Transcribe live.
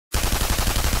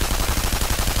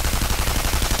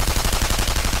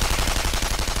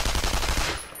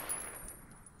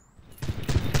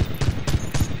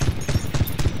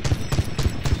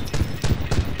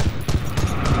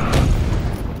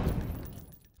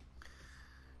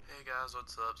Hey guys,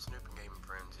 what's up? Snoop and Gaming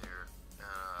Friends here.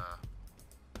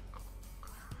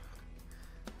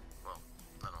 Well,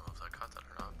 I don't know if I caught that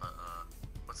or not, but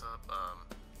what's up?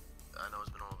 I know it's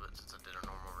been a little bit since I did a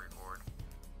normal record,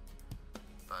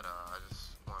 but I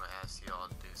just want to ask y'all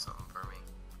to do something for me.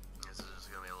 This is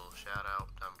just gonna be a little shout out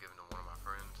I'm giving to one of my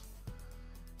friends,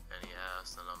 and he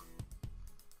asked, and I'm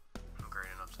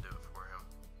great enough to do it for him.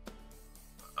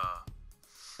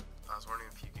 I was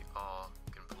wondering if you all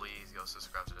can please go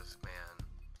subscribe to this man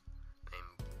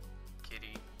named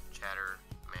Kitty Chatter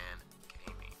Man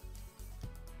Gaming.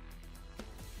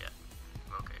 Yeah,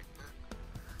 okay.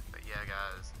 But yeah,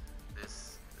 guys,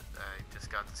 I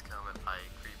just got this comment by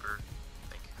Creeper.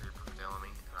 Thank you, Creeper, for telling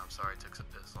me. And I'm sorry it took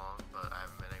this long, but I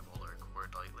haven't been able to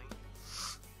record lately.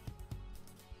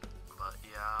 But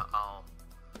yeah, I'll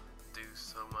do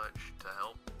so much to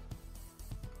help.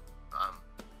 I'm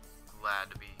glad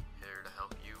to be here to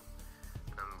help you.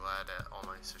 And I'm glad that all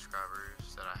my subscribers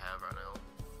that I have right now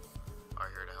are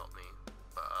here to help me.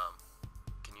 But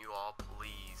can you all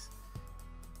please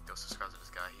go subscribe to this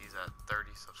guy? He's at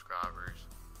 30 subscribers.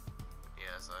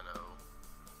 Yes, I know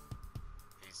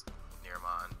he's near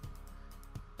mine,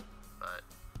 but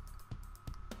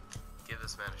give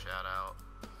this man a shout out.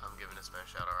 I'm giving this man a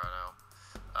shout out right now.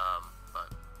 But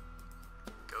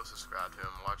go subscribe to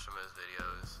him, watch some of his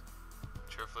videos.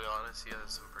 Truthfully honest, he has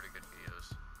some pretty good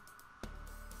videos.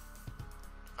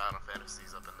 Final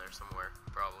Fantasy's up in there somewhere,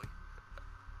 probably.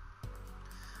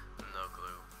 No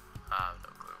clue. I have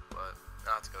no clue, but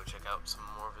I have to go check out some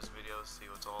more of his videos, see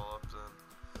what's all up to.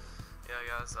 Yeah,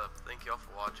 guys, thank y'all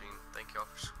for watching. Thank y'all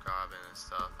for subscribing and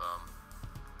stuff.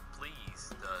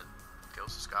 Please, go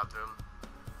subscribe to him.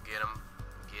 Get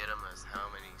him as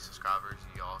how many subscribers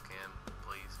y'all can,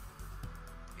 please.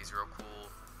 He's real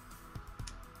cool.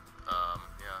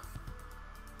 Yeah.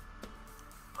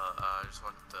 But I just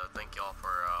want to thank y'all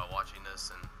for watching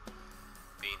this and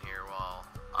being here while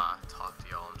I talk to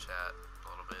y'all in chat a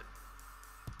little bit.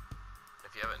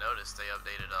 If you haven't noticed, they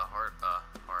updated hard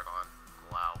on.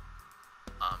 Wow.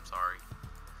 I'm sorry.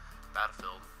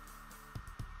 Battlefield.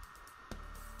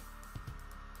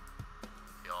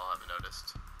 If y'all haven't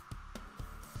noticed.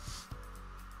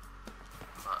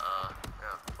 But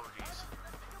yeah. Oh geez.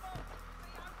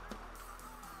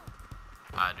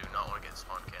 I do not want to get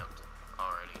spawn camped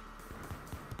already.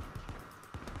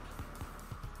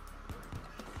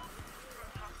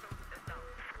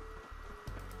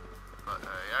 But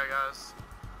yeah, guys.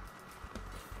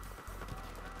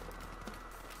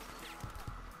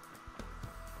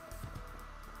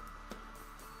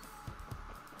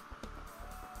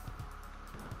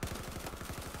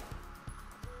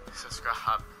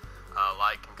 Subscribe,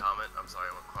 like, and comment. I'm sorry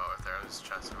I went quiet right there. I'm just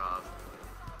trying to survive.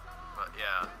 But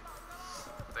yeah.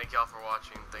 Thank y'all for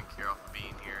watching. Thank y'all for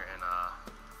being here, and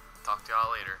talk to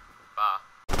y'all later. Bye.